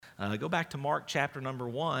Go back to Mark chapter number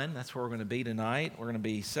 1. That's where we're going to be tonight. We're going to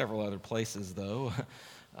be several other places, though.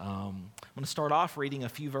 I'm going to start off reading a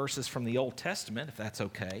few verses from the Old Testament, if that's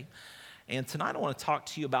okay. And tonight I want to talk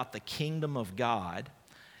to you about the kingdom of God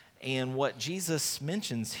and what Jesus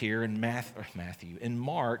mentions here in in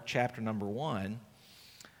Mark chapter number 1,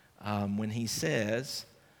 when he says,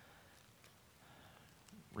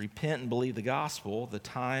 repent and believe the gospel, the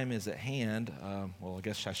time is at hand. I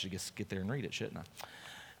guess I should just get there and read it, shouldn't I?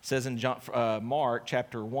 It says in Mark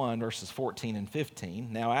chapter 1, verses 14 and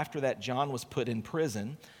 15, now after that John was put in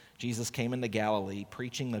prison, Jesus came into Galilee,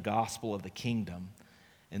 preaching the gospel of the kingdom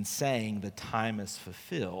and saying, the time is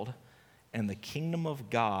fulfilled and the kingdom of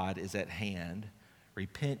God is at hand.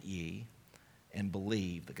 Repent ye and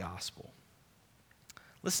believe the gospel.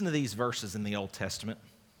 Listen to these verses in the Old Testament.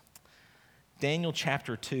 Daniel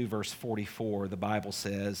chapter 2, verse 44, the Bible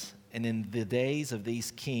says, and in the days of these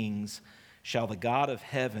kings shall the God of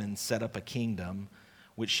heaven set up a kingdom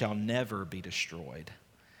which shall never be destroyed.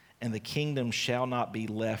 And the kingdom shall not be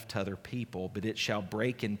left to other people, but it shall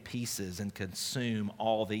break in pieces and consume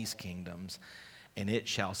all these kingdoms, and it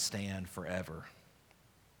shall stand forever.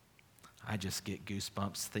 I just get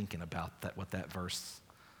goosebumps thinking about that, what that verse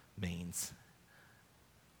means.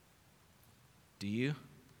 Do you?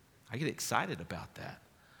 I get excited about that.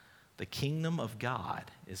 The kingdom of God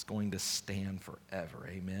is going to stand forever.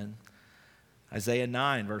 Amen. Isaiah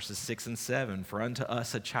 9, verses 6 and 7, for unto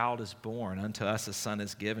us a child is born, unto us a son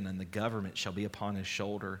is given, and the government shall be upon his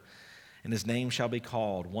shoulder. And his name shall be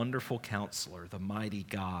called Wonderful Counselor, the Mighty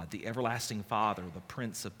God, the Everlasting Father, the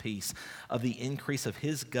Prince of Peace. Of the increase of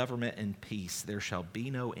his government and peace there shall be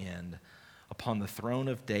no end, upon the throne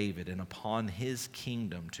of David and upon his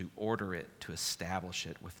kingdom, to order it, to establish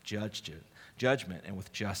it with judgment and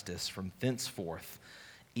with justice from thenceforth,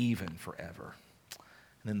 even forever.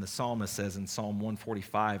 And then the psalmist says in Psalm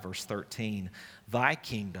 145, verse 13, thy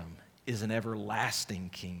kingdom is an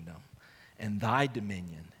everlasting kingdom, and thy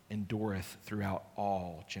dominion endureth throughout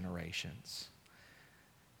all generations.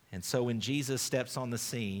 And so when Jesus steps on the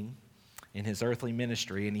scene in his earthly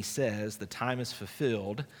ministry and he says, the time is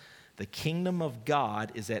fulfilled, the kingdom of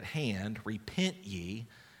God is at hand, repent ye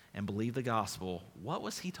and believe the gospel, what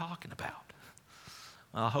was he talking about?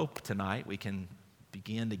 Well, I hope tonight we can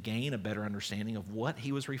begin to gain a better understanding of what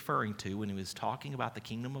he was referring to when he was talking about the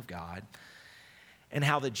kingdom of God and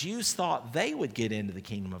how the Jews thought they would get into the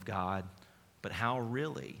kingdom of God, but how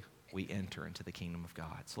really we enter into the kingdom of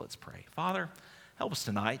God. So let's pray. Father, help us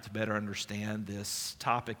tonight to better understand this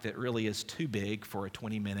topic that really is too big for a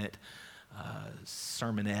 20-minute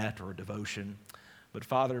sermonette or devotion. But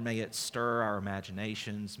Father, may it stir our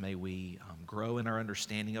imaginations. May we grow in our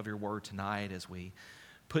understanding of your word tonight as we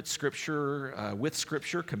put Scripture with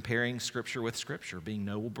Scripture, comparing Scripture with Scripture, being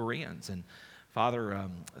noble Bereans. And Father,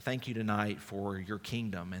 thank you tonight for your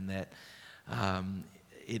kingdom and that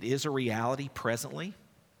it is a reality presently,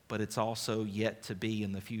 but it's also yet to be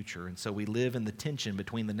in the future. And so we live in the tension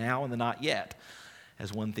between the now and the not yet,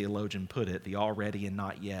 as one theologian put it, the already and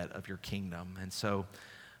not yet of your kingdom. And so,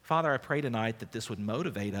 Father, I pray tonight that this would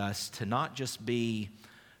motivate us to not just be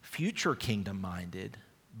future kingdom-minded,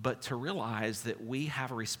 but to realize that we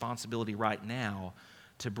have a responsibility right now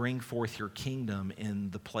to bring forth your kingdom in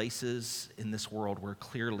the places in this world where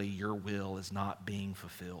clearly your will is not being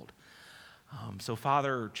fulfilled. So,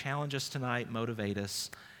 Father, challenge us tonight, motivate us,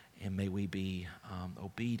 and may we be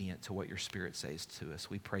obedient to what your Spirit says to us.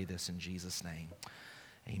 We pray this in Jesus' name.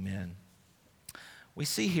 Amen. We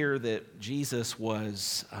see here that Jesus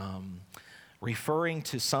was referring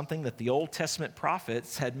to something that the Old Testament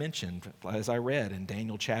prophets had mentioned, as I read in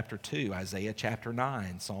Daniel chapter 2, Isaiah chapter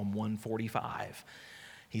 9, Psalm 145.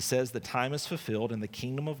 He says, the time is fulfilled and the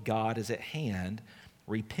kingdom of God is at hand.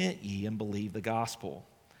 Repent ye and believe the gospel.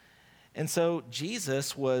 And so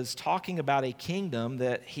Jesus was talking about a kingdom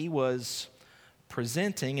that he was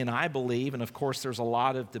presenting, and I believe, and of course there's a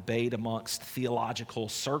lot of debate amongst theological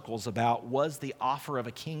circles about, was the offer of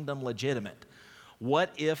a kingdom legitimate?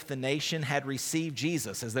 What if the nation had received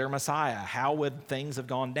Jesus as their Messiah? How would things have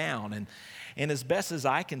gone down? And as best as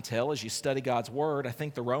I can tell, as you study God's word, I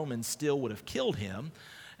think the Romans still would have killed him.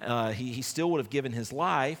 He still would have given his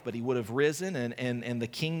life, but he would have risen, and the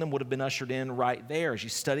kingdom would have been ushered in right there. As you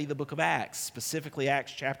study the book of Acts, specifically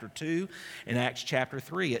Acts chapter 2 and Acts chapter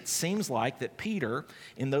 3, it seems like that Peter,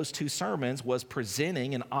 in those two sermons, was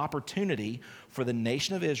presenting an opportunity for the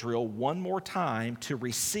nation of Israel one more time to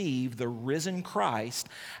receive the risen Christ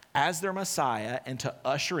as their Messiah and to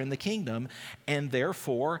usher in the kingdom, and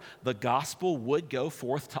therefore the gospel would go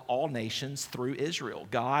forth to all nations through Israel.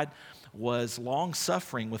 God was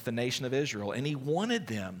long-suffering with the nation of Israel, and he wanted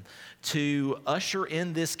them to usher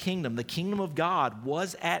in this kingdom. The kingdom of God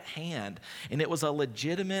was at hand, and it was a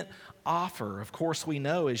legitimate offer. Of course, we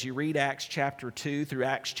know as you read Acts chapter 2 through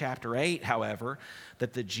Acts chapter 8, however,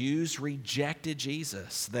 that the Jews rejected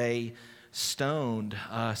Jesus. They stoned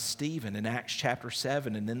Stephen in Acts chapter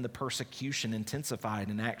 7, and then the persecution intensified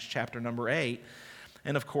in Acts chapter number 8.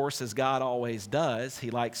 And of course, as God always does, he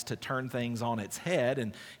likes to turn things on its head,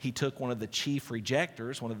 and he took one of the chief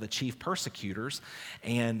rejectors, one of the chief persecutors,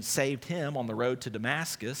 and saved him on the road to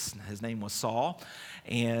Damascus. His name was Saul,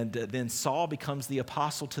 and then Saul becomes the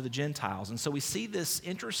apostle to the Gentiles. And so we see this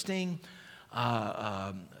interesting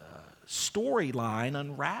storyline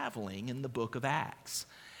unraveling in the book of Acts.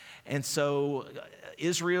 And so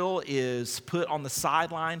Israel is put on the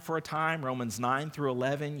sideline for a time. Romans 9 through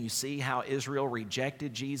 11, you see how Israel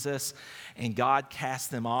rejected Jesus and God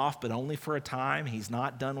cast them off, but only for a time. He's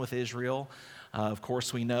not done with Israel. Of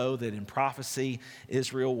course, we know that in prophecy,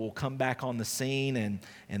 Israel will come back on the scene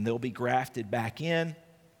and they'll be grafted back in.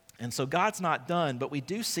 And so God's not done, but we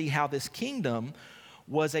do see how this kingdom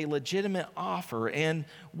was a legitimate offer. And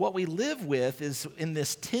what we live with is in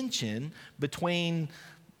this tension between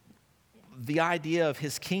the idea of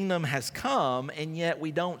his kingdom has come, and yet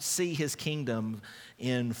we don't see his kingdom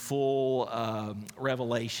in full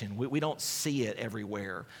revelation. We don't see it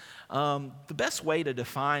everywhere. The best way to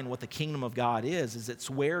define what the kingdom of God is it's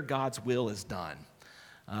where God's will is done.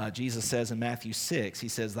 Jesus says in Matthew 6, he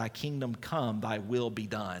says, "Thy kingdom come, thy will be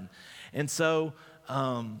done." And so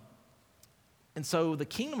the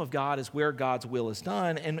kingdom of God is where God's will is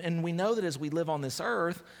done. And we know that as we live on this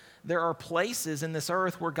earth, there are places in this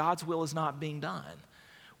earth where God's will is not being done.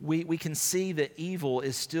 We can see that evil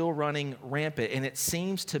is still running rampant, and it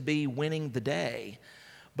seems to be winning the day.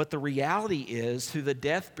 But the reality is, through the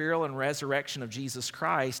death, burial, and resurrection of Jesus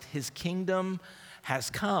Christ, his kingdom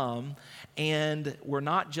has come, and we're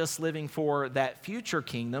not just living for that future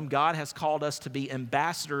kingdom. God has called us to be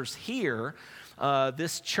ambassadors here.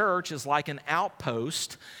 This church is like an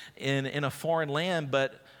outpost in a foreign land,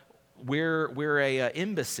 but we're a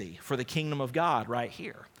embassy for the kingdom of God right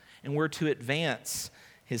here, and we're to advance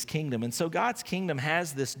his kingdom. And so God's kingdom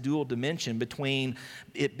has this dual dimension between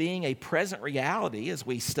it being a present reality. As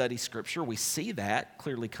we study Scripture, we see that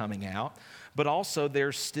clearly coming out, but also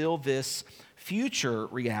there's still this future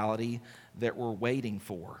reality that we're waiting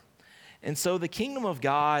for. And so the kingdom of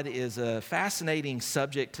God is a fascinating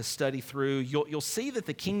subject to study through. You'll see that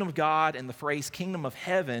the kingdom of God and the phrase kingdom of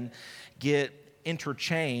heaven get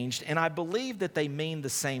interchanged, and I believe that they mean the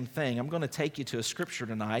same thing. I'm going to take you to a scripture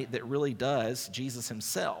tonight that really does. Jesus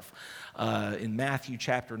himself in Matthew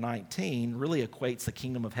chapter 19 really equates the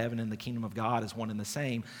kingdom of heaven and the kingdom of God as one and the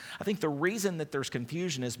same. I think the reason that there's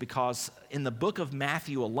confusion is because in the book of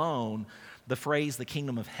Matthew alone, the phrase the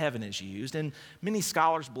kingdom of heaven is used, and many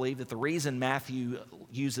scholars believe that the reason Matthew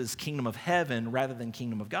uses kingdom of heaven rather than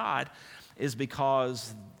kingdom of God is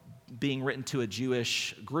because being written to a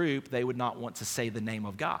Jewish group, they would not want to say the name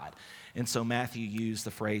of God. And so Matthew used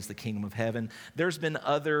the phrase the kingdom of heaven. There's been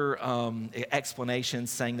other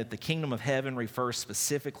explanations saying that the kingdom of heaven refers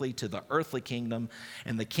specifically to the earthly kingdom,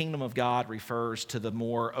 and the kingdom of God refers to the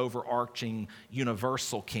more overarching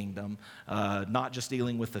universal kingdom, not just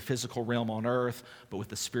dealing with the physical realm on earth, but with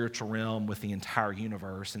the spiritual realm, with the entire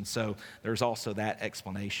universe. And so there's also that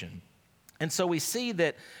explanation. And so we see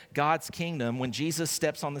that God's kingdom, when Jesus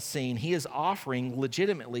steps on the scene, he is offering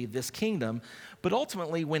legitimately this kingdom. But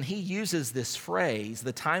ultimately, when he uses this phrase,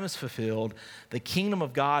 the time is fulfilled, the kingdom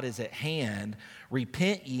of God is at hand,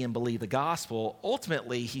 repent ye and believe the gospel,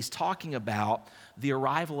 ultimately he's talking about the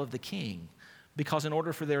arrival of the king. Because in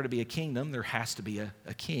order for there to be a kingdom, there has to be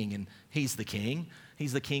a king. And he's the king.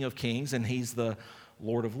 He's the King of Kings, and he's the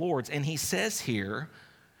Lord of Lords. And he says here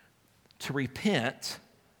to repent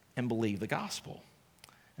and believe the gospel.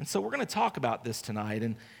 And so we're going to talk about this tonight.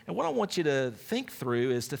 And what I want you to think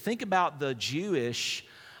through is to think about the Jewish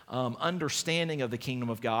understanding of the kingdom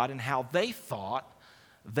of God and how they thought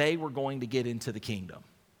they were going to get into the kingdom.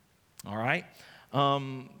 All right?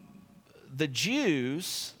 The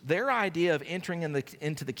Jews, their idea of entering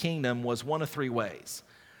into the kingdom was one of three ways.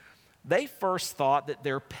 They first thought that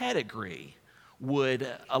their pedigree would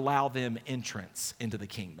allow them entrance into the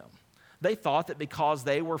kingdom. They thought that because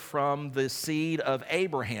they were from the seed of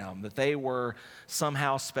Abraham, that they were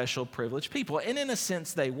somehow special privileged people. And in a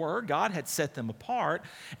sense they were. God had set them apart.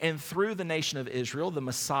 And through the nation of Israel, the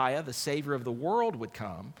Messiah, the Savior of the world, would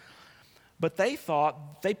come. But they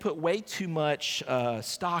thought they put way too much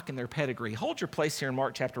stock in their pedigree. Hold your place here in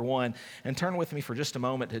Mark chapter 1 and turn with me for just a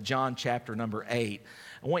moment to John chapter number 8.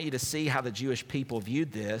 I want you to see how the Jewish people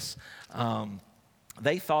viewed this.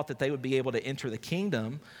 They thought that they would be able to enter the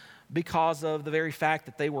kingdom because of the very fact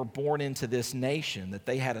that they were born into this nation, that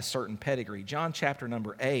they had a certain pedigree. John chapter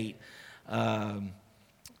number 8, John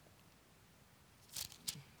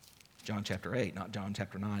chapter 8, not John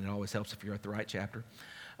chapter 9. It always helps if you're at the right chapter.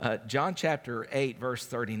 John chapter 8, verse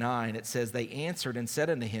 39, it says, "They answered and said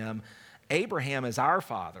unto him, Abraham is our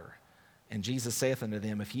father. And Jesus saith unto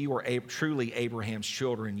them, If ye were truly Abraham's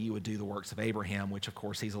children, ye would do the works of Abraham," which of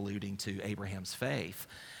course he's alluding to Abraham's faith,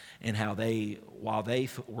 and how while they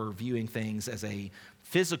were viewing things as a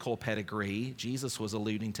physical pedigree, Jesus was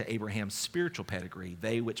alluding to Abraham's spiritual pedigree.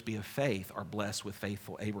 They which be of faith are blessed with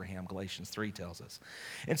faithful Abraham, Galatians 3 tells us.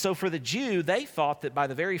 And so for the Jew, they thought that by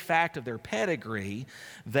the very fact of their pedigree,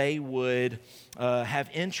 they would have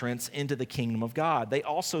entrance into the kingdom of God. They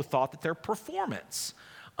also thought that their performance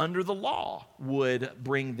under the law would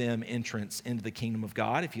bring them entrance into the kingdom of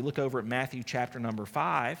God. If you look over at Matthew chapter number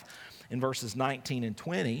 5, in verses 19 and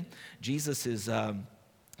 20, Jesus is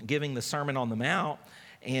giving the Sermon on the Mount,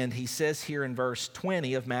 and he says here in verse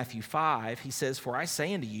 20 of Matthew 5, he says, "For I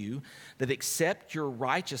say unto you, that except your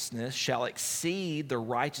righteousness shall exceed the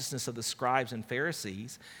righteousness of the scribes and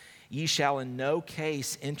Pharisees, ye shall in no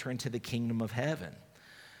case enter into the kingdom of heaven."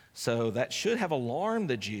 So that should have alarmed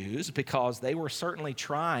the Jews, because they were certainly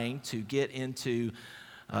trying to get into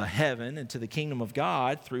heaven, into the kingdom of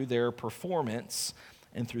God, through their performance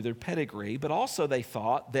and through their pedigree. But also they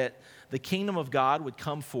thought that the kingdom of God would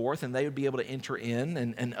come forth and they would be able to enter in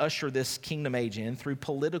and usher this kingdom age in through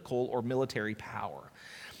political or military power.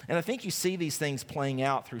 And I think you see these things playing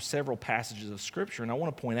out through several passages of Scripture, and I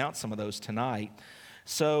want to point out some of those tonight.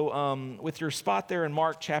 So with your spot there in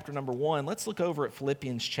Mark chapter number 1, let's look over at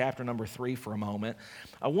Philippians chapter number 3 for a moment.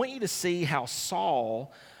 I want you to see how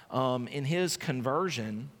Saul, in his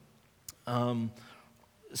conversion,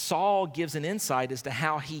 Saul gives an insight as to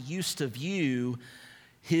how he used to view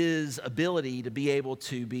his ability to be able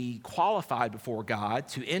to be qualified before God,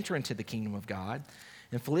 to enter into the kingdom of God.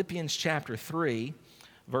 In Philippians chapter 3,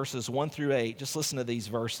 verses 1 through 8, just listen to these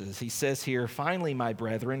verses. He says here, "Finally, my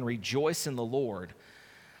brethren, rejoice in the Lord.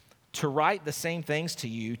 To write the same things to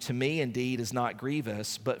you, to me indeed is not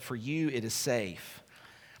grievous, but for you it is safe.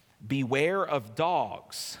 Beware of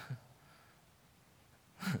dogs."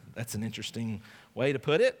 That's an interesting way to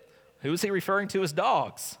put it. Who is he referring to as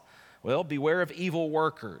dogs? Well, beware of evil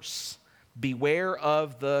workers. Beware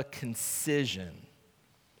of the concision.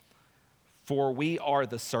 For we are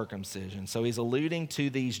the circumcision. So he's alluding to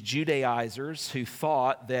these Judaizers who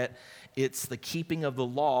thought that it's the keeping of the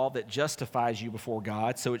law that justifies you before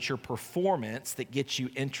God. So it's your performance that gets you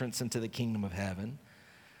entrance into the kingdom of heaven.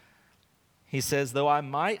 He says, though I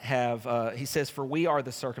might have, he says, "For we are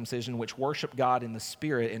the circumcision which worship God in the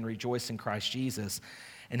Spirit and rejoice in Christ Jesus,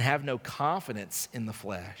 and have no confidence in the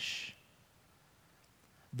flesh.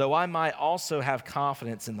 Though I might also have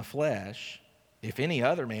confidence in the flesh, if any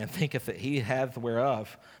other man thinketh that he hath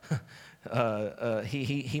whereof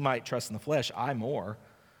he might trust in the flesh, I more."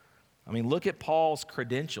 I mean, look at Paul's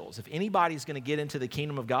credentials. If anybody's going to get into the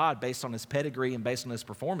kingdom of God based on his pedigree and based on his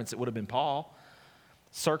performance, it would have been Paul.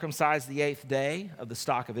 Circumcised the 8th day, of the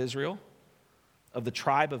stock of Israel, of the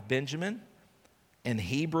tribe of Benjamin, and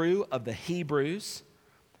Hebrew of the Hebrews,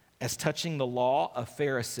 as touching the law, a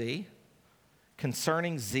Pharisee,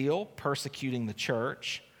 concerning zeal, persecuting the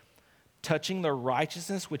church, touching the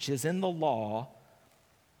righteousness which is in the law,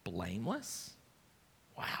 blameless.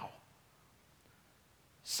 Wow.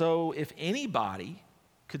 So if anybody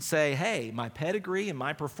could say, hey, my pedigree and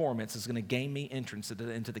my performance is going to gain me entrance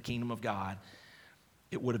into the kingdom of God,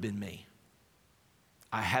 it would have been me.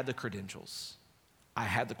 I had the credentials. I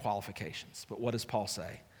had the qualifications. But what does Paul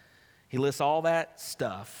say? He lists all that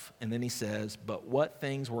stuff, and then he says, "But what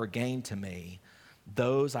things were gained to me,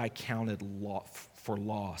 those I counted for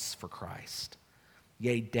loss for Christ.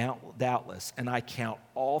 Yea, doubtless, and I count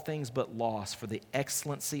all things but loss for the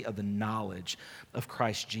excellency of the knowledge of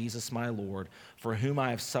Christ Jesus my Lord, for whom I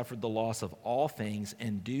have suffered the loss of all things,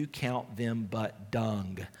 and do count them but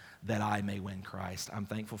dung, that I may win Christ." I'm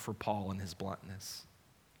thankful for Paul and his bluntness.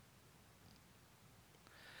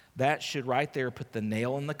 That should right there put the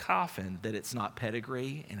nail in the coffin that it's not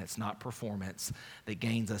pedigree and it's not performance that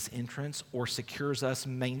gains us entrance or secures us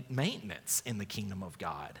maintenance in the kingdom of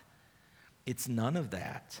God. It's none of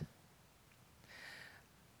that.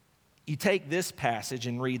 You take this passage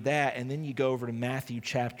and read that, and then you go over to Matthew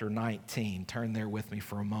chapter 19. Turn there with me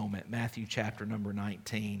for a moment. Matthew chapter number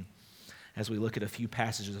 19. as we look at a few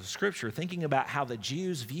passages of Scripture, thinking about how the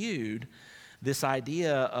Jews viewed this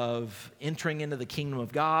idea of entering into the kingdom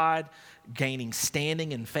of God, gaining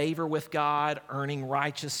standing and favor with God, earning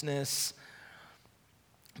righteousness.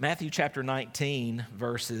 Matthew chapter 19,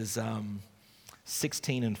 verses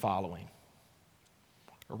 16 and following.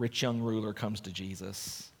 A rich young ruler comes to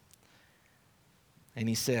Jesus. And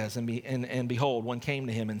he says, and behold, one came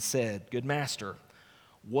to him and said, Good master,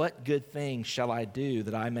 what good thing shall I do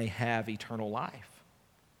that I may have eternal life?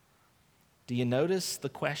 Do you notice the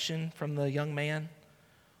question from the young man?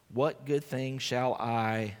 What good thing shall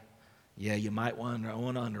I, you might want to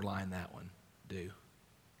underline that one, do.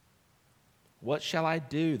 What shall I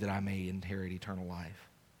do that I may inherit eternal life?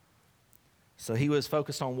 So he was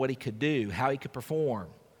focused on what he could do, how he could perform.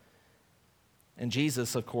 And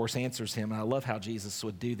Jesus, of course, answers him. And I love how Jesus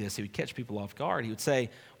would do this. He would catch people off guard. He would say,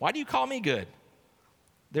 Why do you call me good?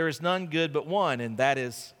 There is none good but one, and that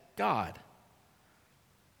is God.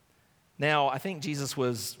 Now, I think Jesus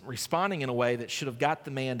was responding in a way that should have got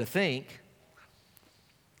the man to think.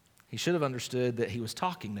 He should have understood that he was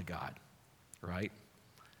talking to God, right?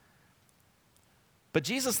 But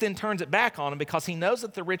Jesus then turns it back on him because he knows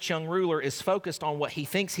that the rich young ruler is focused on what he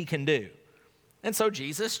thinks he can do. And so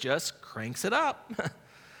Jesus just cranks it up.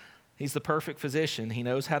 He's the perfect physician. He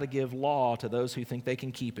knows how to give law to those who think they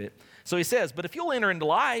can keep it. So he says, But if you'll enter into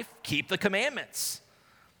life, keep the commandments.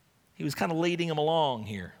 He was kind of leading them along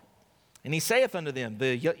here. And he saith unto them,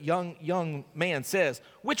 the young man says,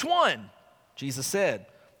 Which one? Jesus said,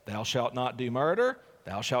 Thou shalt not do murder,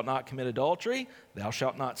 thou shalt not commit adultery, thou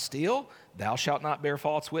shalt not steal, thou shalt not bear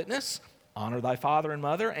false witness, honor thy father and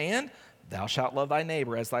mother, and thou shalt love thy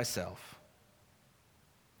neighbor as thyself.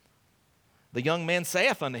 The young man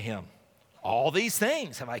saith unto him, All these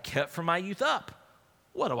things have I kept from my youth up.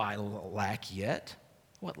 What do I lack yet?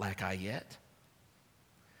 What lack I yet?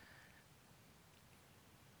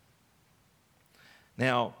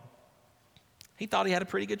 Now, he thought he had a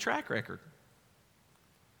pretty good track record.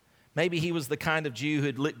 Maybe he was the kind of Jew who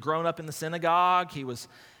had grown up in the synagogue. He was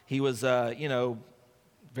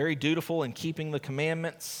very dutiful in keeping the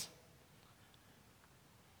commandments.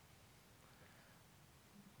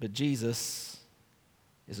 But Jesus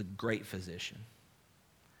is a great physician.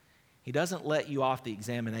 He doesn't let you off the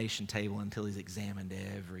examination table until he's examined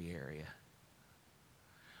every area.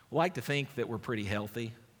 We like to think that we're pretty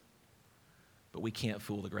healthy, but we can't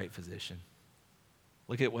fool the great physician.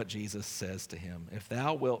 Look at what Jesus says to him. If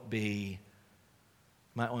thou wilt be,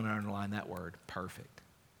 might want to underline that word, perfect.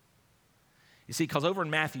 You see, because over in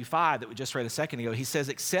Matthew 5 that we just read a second ago, he says,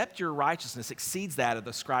 except your righteousness exceeds that of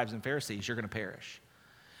the scribes and Pharisees, you're going to perish.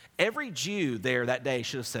 Every Jew there that day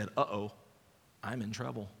should have said, uh-oh, I'm in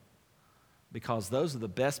trouble. Because those are the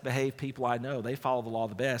best behaved people I know. They follow the law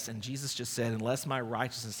the best. And Jesus just said, unless my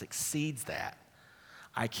righteousness exceeds that,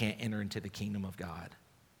 I can't enter into the kingdom of God.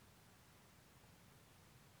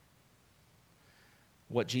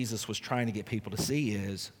 What Jesus was trying to get people to see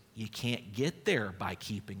is you can't get there by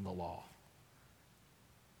keeping the law.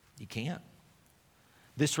 You can't.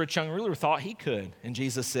 This rich young ruler thought he could. And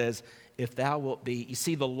Jesus says, if thou wilt be, you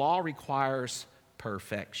see, the law requires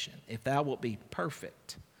perfection. If thou wilt be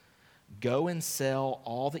perfect, go and sell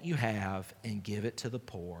all that you have and give it to the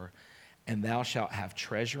poor, and thou shalt have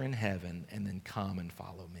treasure in heaven, and then come and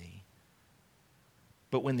follow me.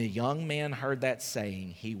 But when the young man heard that saying,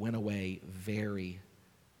 he went away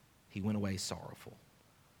sorrowful,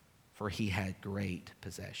 for he had great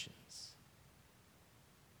possessions.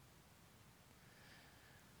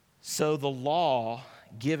 So the law,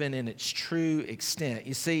 given in its true extent,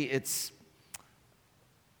 you see, it's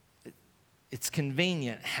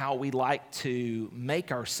convenient how we like to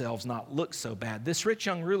make ourselves not look so bad. This rich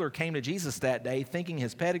young ruler came to Jesus that day thinking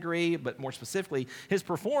his pedigree, but more specifically, his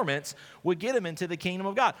performance would get him into the kingdom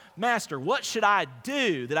of God. Master, what should I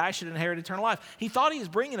do that I should inherit eternal life? He thought he was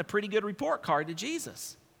bringing a pretty good report card to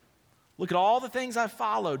Jesus. Look at all the things I've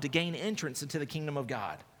followed to gain entrance into the kingdom of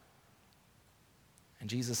God. And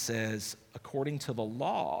Jesus says, according to the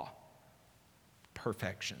law,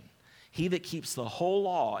 perfection. He that keeps the whole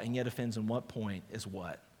law and yet offends in what point is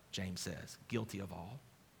what? James says, guilty of all.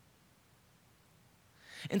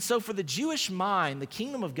 And so for the Jewish mind, the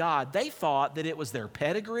kingdom of God, they thought that it was their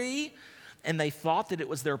pedigree and they thought that it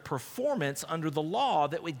was their performance under the law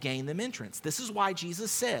that would gain them entrance. This is why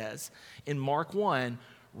Jesus says in Mark 1,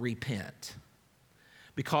 repent.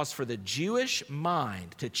 Because for the Jewish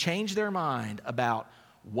mind to change their mind about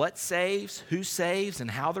what saves, who saves,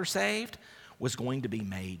 and how they're saved was going to be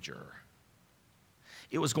major.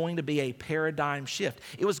 It was going to be a paradigm shift.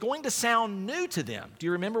 It was going to sound new to them. Do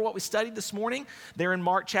you remember what we studied this morning there in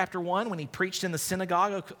Mark chapter 1 when he preached in the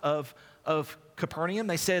synagogue of of Capernaum?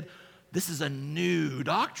 They said, this is a new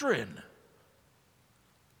doctrine.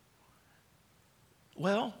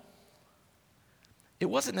 Well, it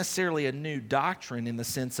wasn't necessarily a new doctrine in the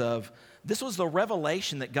sense of this was the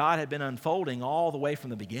revelation that God had been unfolding all the way from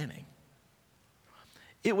the beginning.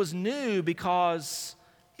 It was new because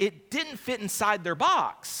it didn't fit inside their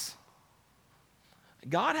box.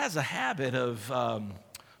 God has a habit of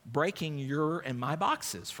breaking your and my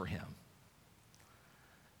boxes for him.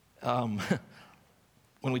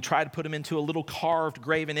 When we try to put him into a little carved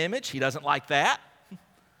graven image, he doesn't like that.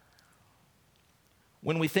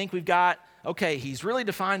 When we think we've got, okay, he's really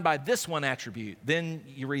defined by this one attribute, then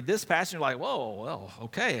you read this passage and you're like, whoa, well,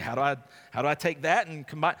 okay, how do I take that and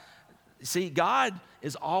combine? See, God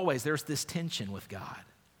is always, there's this tension with God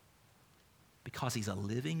because he's a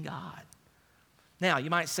living God. Now, you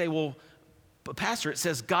might say, well, but Pastor, it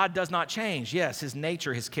says God does not change. Yes, his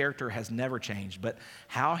nature, his character has never changed, but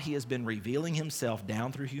how he has been revealing himself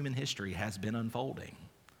down through human history has been unfolding.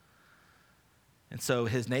 And so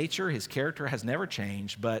his nature, his character has never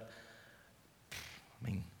changed, but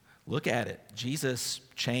look at it. Jesus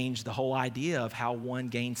changed the whole idea of how one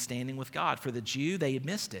gained standing with God. For the Jew, they had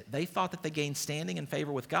missed it. They thought that they gained standing and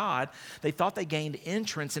favor with God. They thought they gained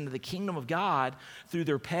entrance into the kingdom of God through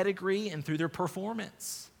their pedigree and through their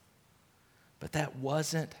performance. But that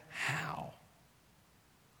wasn't how.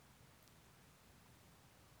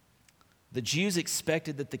 The Jews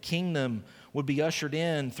expected that the kingdom would be ushered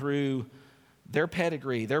in through their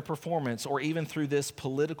pedigree, their performance, or even through this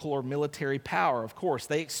political or military power. Of course,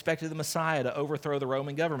 they expected the Messiah to overthrow the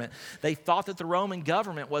Roman government. They thought that the Roman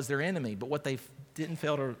government was their enemy, but what they didn't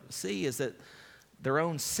fail to see is that their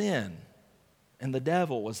own sin and the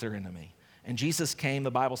devil was their enemy. And Jesus came,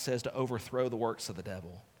 the Bible says, to overthrow the works of the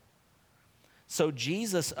devil. So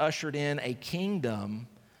Jesus ushered in the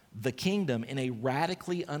kingdom, in a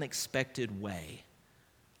radically unexpected way.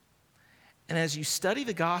 And as you study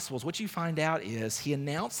the Gospels, what you find out is he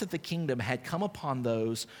announced that the kingdom had come upon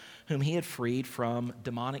those whom he had freed from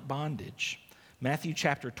demonic bondage. Matthew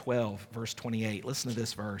chapter 12, verse 28. Listen to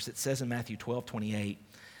this verse. It says in Matthew 12, 28,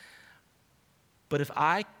 "But if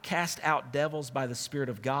I cast out devils by the Spirit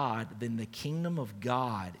of God, then the kingdom of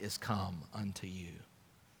God is come unto you."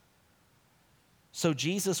 So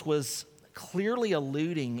Jesus was clearly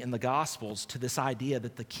alluding in the Gospels to this idea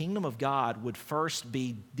that the kingdom of God would first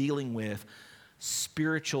be dealing with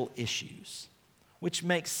spiritual issues, which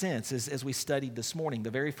makes sense as we studied this morning. The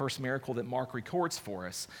very first miracle that Mark records for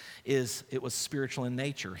us it was spiritual in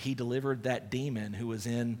nature. He delivered that demon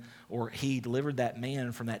he delivered that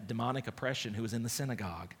man from that demonic oppression who was in the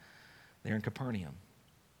synagogue there in Capernaum.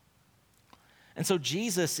 And so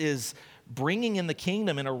Jesus is bringing in the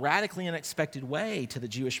kingdom in a radically unexpected way to the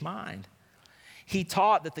Jewish mind. He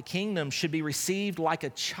taught that the kingdom should be received like a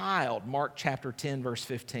child, Mark chapter 10, verse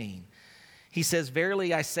 15. He says,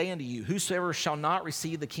 "Verily I say unto you, whosoever shall not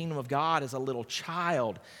receive the kingdom of God as a little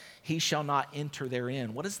child, he shall not enter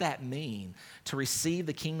therein." What does that mean, to receive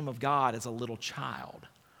the kingdom of God as a little child?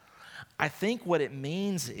 I think what it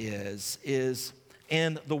means is,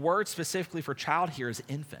 and the word specifically for child here is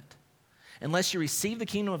infant. Unless you receive the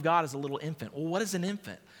kingdom of God as a little infant. Well, what is an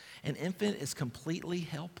infant? An infant is completely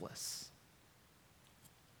helpless.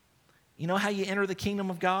 You know how you enter the kingdom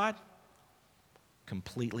of God?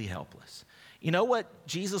 Completely helpless. You know what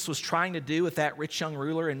Jesus was trying to do with that rich young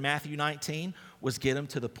ruler in Matthew 19? Was get him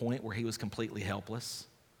to the point where he was completely helpless.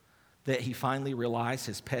 That he finally realized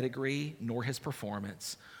his pedigree nor his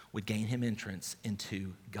performance would gain him entrance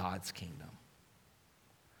into God's kingdom.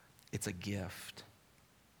 It's a gift.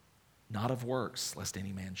 Not of works, lest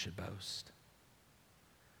any man should boast.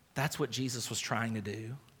 That's what Jesus was trying to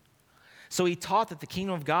do. So he taught that the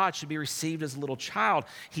kingdom of God should be received as a little child.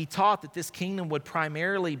 He taught that this kingdom would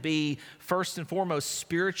primarily be, first and foremost,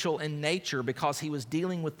 spiritual in nature because he was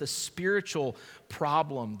dealing with the spiritual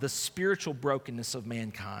problem, the spiritual brokenness of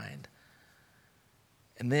mankind.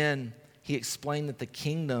 And then he explained that the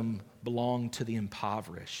kingdom belonged to the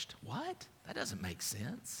impoverished. What? That doesn't make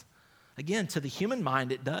sense. Again, to the human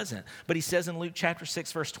mind, it doesn't. But he says in Luke chapter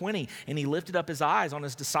 6, verse 20, "And he lifted up his eyes on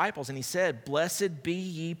his disciples, and he said, Blessed be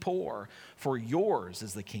ye poor, for yours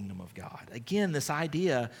is the kingdom of God." Again, this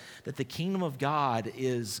idea that the kingdom of God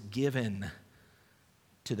is given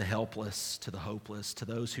to the helpless, to the hopeless, to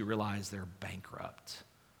those who realize they're bankrupt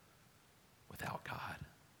without God.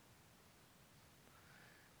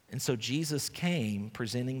 And so Jesus came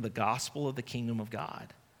presenting the gospel of the kingdom of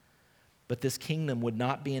God. But this kingdom would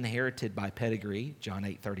not be inherited by pedigree, John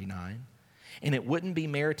 8:39, and it wouldn't be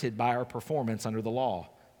merited by our performance under the law,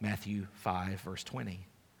 Matthew 5, verse 20.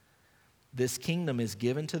 This kingdom is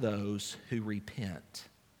given to those who repent.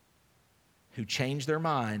 who change their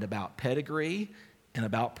mind about pedigree and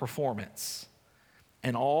about performance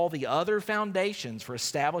and all the other foundations for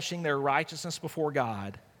establishing their righteousness before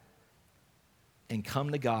God and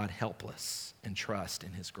come to God helpless and trust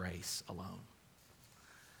in his grace alone.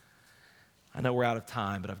 I know we're out of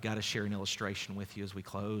time, but I've got to share an illustration with you as we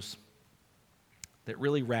close that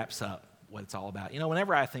really wraps up what it's all about. You know,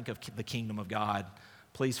 whenever I think of the kingdom of God,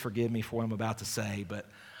 please forgive me for what I'm about to say, but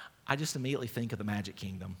I just immediately think of the Magic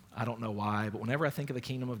Kingdom. I don't know why, but whenever I think of the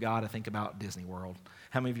kingdom of God, I think about Disney World.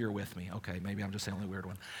 How many of you are with me? Okay, maybe I'm just the only weird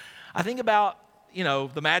one. I think about,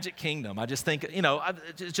 the Magic Kingdom. I just think,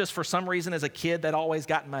 just for some reason as a kid, that always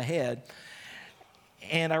got in my head.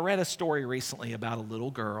 And I read a story recently about a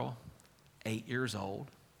little girl, 8 years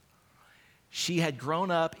old. She had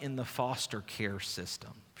grown up in the foster care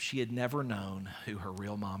system. She had never known who her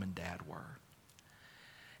real mom and dad were.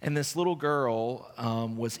 And this little girl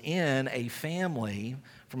was in a family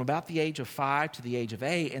from about the age of 5 to the age of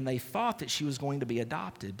 8, and they thought that she was going to be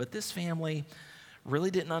adopted. But this family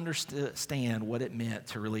really didn't understand what it meant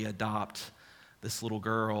to really adopt this little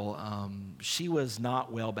girl. She was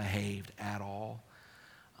not well behaved at all.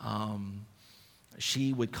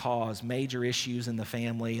 She would cause major issues in the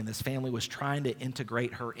family, and this family was trying to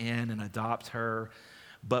integrate her in and adopt her.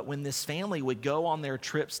 But when this family would go on their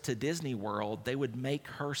trips to Disney World, they would make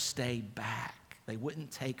her stay back. They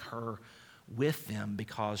wouldn't take her with them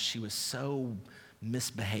because she was so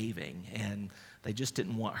misbehaving, and they just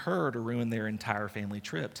didn't want her to ruin their entire family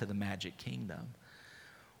trip to the Magic Kingdom.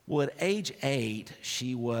 Well, at age 8,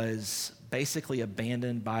 she was basically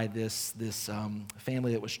abandoned by this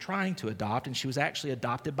family that was trying to adopt, and she was actually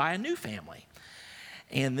adopted by a new family.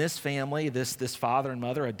 And this family, this father and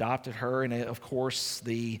mother adopted her, and of course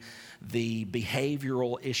the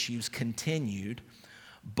behavioral issues continued.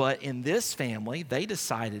 But in this family, they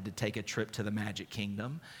decided to take a trip to the Magic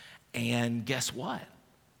Kingdom, and guess what?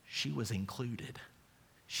 She was included.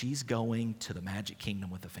 She's going to the Magic Kingdom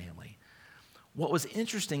with the family. What was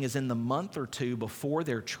interesting is in the month or two before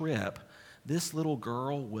their trip, this little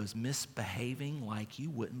girl was misbehaving like you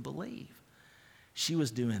wouldn't believe. She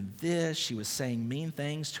was doing this. She was saying mean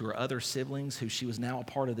things to her other siblings who she was now a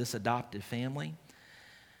part of this adoptive family.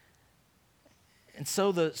 And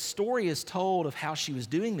so the story is told of how she was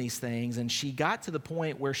doing these things, and she got to the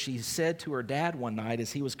point where she said to her dad one night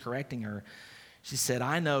as he was correcting her, she said,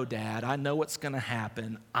 "I know, Dad, I know what's going to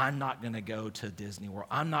happen. I'm not going to go to Disney World.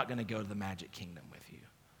 I'm not going to go to the Magic Kingdom with you."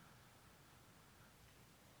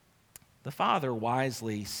 The father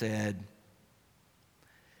wisely said,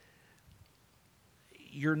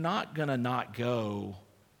 "You're not going to not go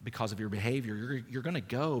because of your behavior. You're going to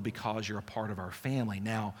go because you're a part of our family.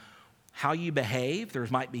 Now, how you behave, there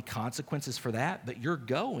might be consequences for that, but you're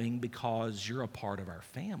going because you're a part of our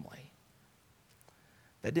family."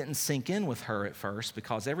 That didn't sink in with her at first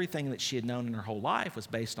because everything that she had known in her whole life was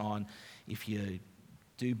based on if you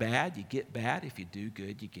do bad, you get bad. If you do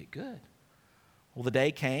good, you get good. Well, the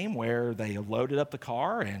day came where they loaded up the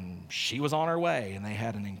car and she was on her way, and they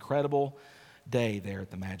had an incredible day there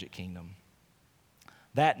at the Magic Kingdom.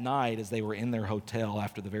 That night, as they were in their hotel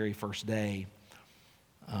after the very first day,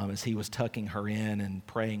 as he was tucking her in and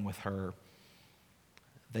praying with her,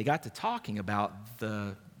 they got to talking about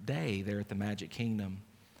the day there at the Magic Kingdom.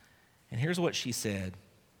 And here's what she said.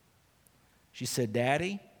 She said,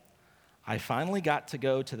 "Daddy, I finally got to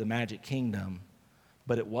go to the Magic Kingdom,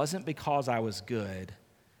 but it wasn't because I was good.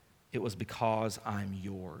 It was because I'm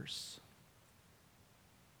yours.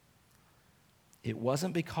 It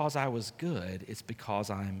wasn't because I was good. It's because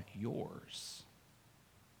I'm yours."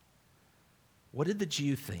 What did the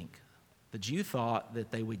Jew think? The Jew thought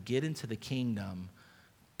that they would get into the kingdom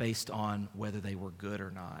based on whether they were good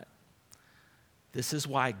or not. This is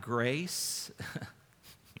why grace,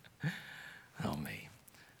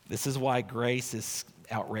 this is why grace is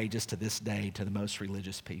outrageous to this day to the most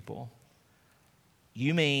religious people.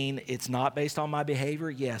 You mean it's not based on my behavior?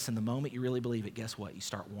 Yes, and the moment you really believe it, guess what? You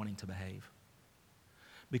start wanting to behave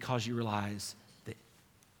because you realize that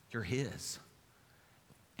you're his.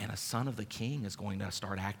 And a son of the king is going to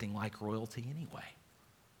start acting like royalty anyway.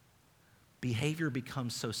 Behavior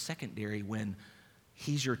becomes so secondary when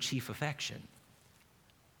he's your chief affection.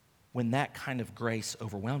 When that kind of grace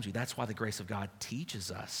overwhelms you, that's why the grace of God teaches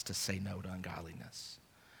us to say no to ungodliness.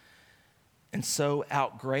 And so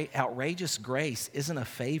outrageous grace isn't a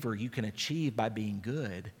favor you can achieve by being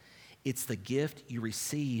good. It's the gift you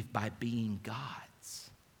receive by being God's.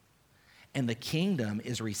 And the kingdom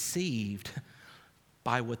is received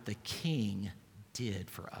by what the king did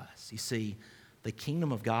for us. You see, the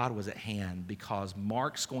kingdom of God was at hand because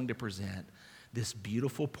Mark's going to present this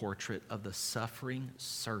beautiful portrait of the suffering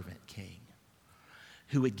servant king.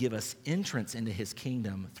 who would give us entrance into his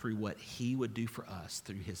kingdom through what he would do for us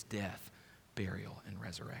through his death, burial, and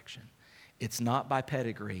resurrection. It's not by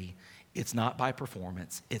pedigree. It's not by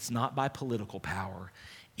performance. It's not by political power.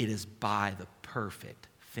 It is by the perfect,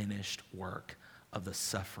 finished work of the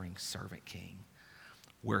suffering servant king.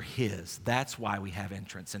 We're his. That's why we have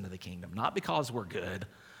entrance into the kingdom, not because we're good.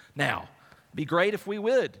 Now, it'd be great if we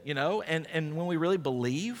would, and when we really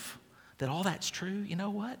believe that all that's true, you know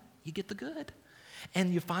what? You get the good.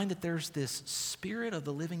 And you find that there's this Spirit of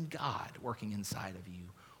the living God working inside of you,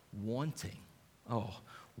 wanting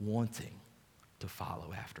to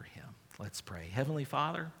follow after him. Let's pray. Heavenly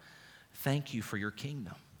Father, thank you for your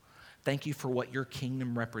kingdom. Thank you for what your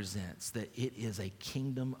kingdom represents, that it is a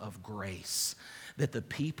kingdom of grace, that the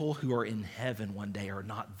people who are in heaven one day are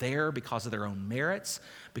not there because of their own merits,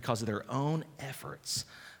 because of their own efforts.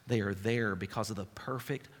 They are there because of the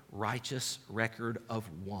perfect, righteous record of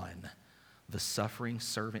one, the suffering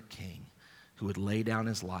servant king who would lay down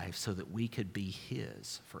his life so that we could be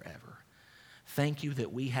his forever. Thank you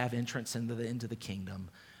that we have entrance into the kingdom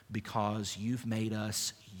because you've made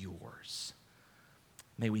us yours.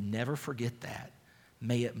 May we never forget that.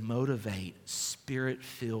 May it motivate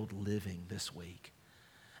Spirit-filled living this week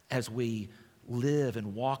as we live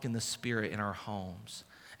and walk in the Spirit in our homes,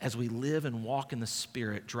 as we live and walk in the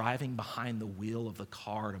Spirit driving behind the wheel of the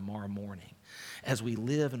car tomorrow morning, as we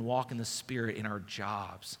live and walk in the Spirit in our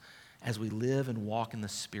jobs, as we live and walk in the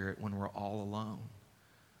Spirit when we're all alone.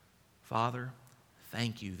 Father,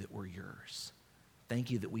 thank you that we're yours.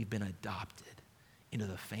 Thank you that we've been adopted into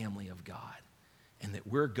the family of God and that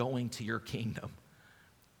we're going to your kingdom,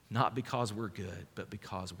 not because we're good, but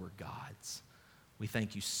because we're God's. We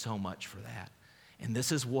thank you so much for that. And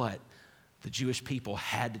this is what the Jewish people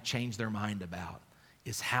had to change their mind about,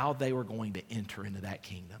 is how they were going to enter into that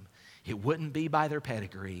kingdom. It wouldn't be by their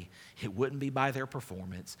pedigree. It wouldn't be by their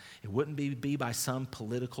performance. It wouldn't be by some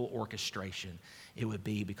political orchestration. It would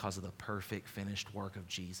be because of the perfect, finished work of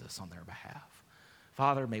Jesus on their behalf.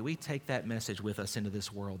 Father, may we take that message with us into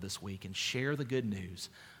this world this week and share the good news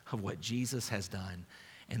of what Jesus has done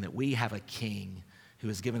and that we have a king who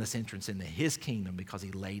has given us entrance into his kingdom because he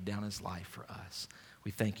laid down his life for us. We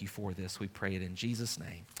thank you for this. We pray it in Jesus'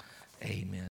 name. Amen.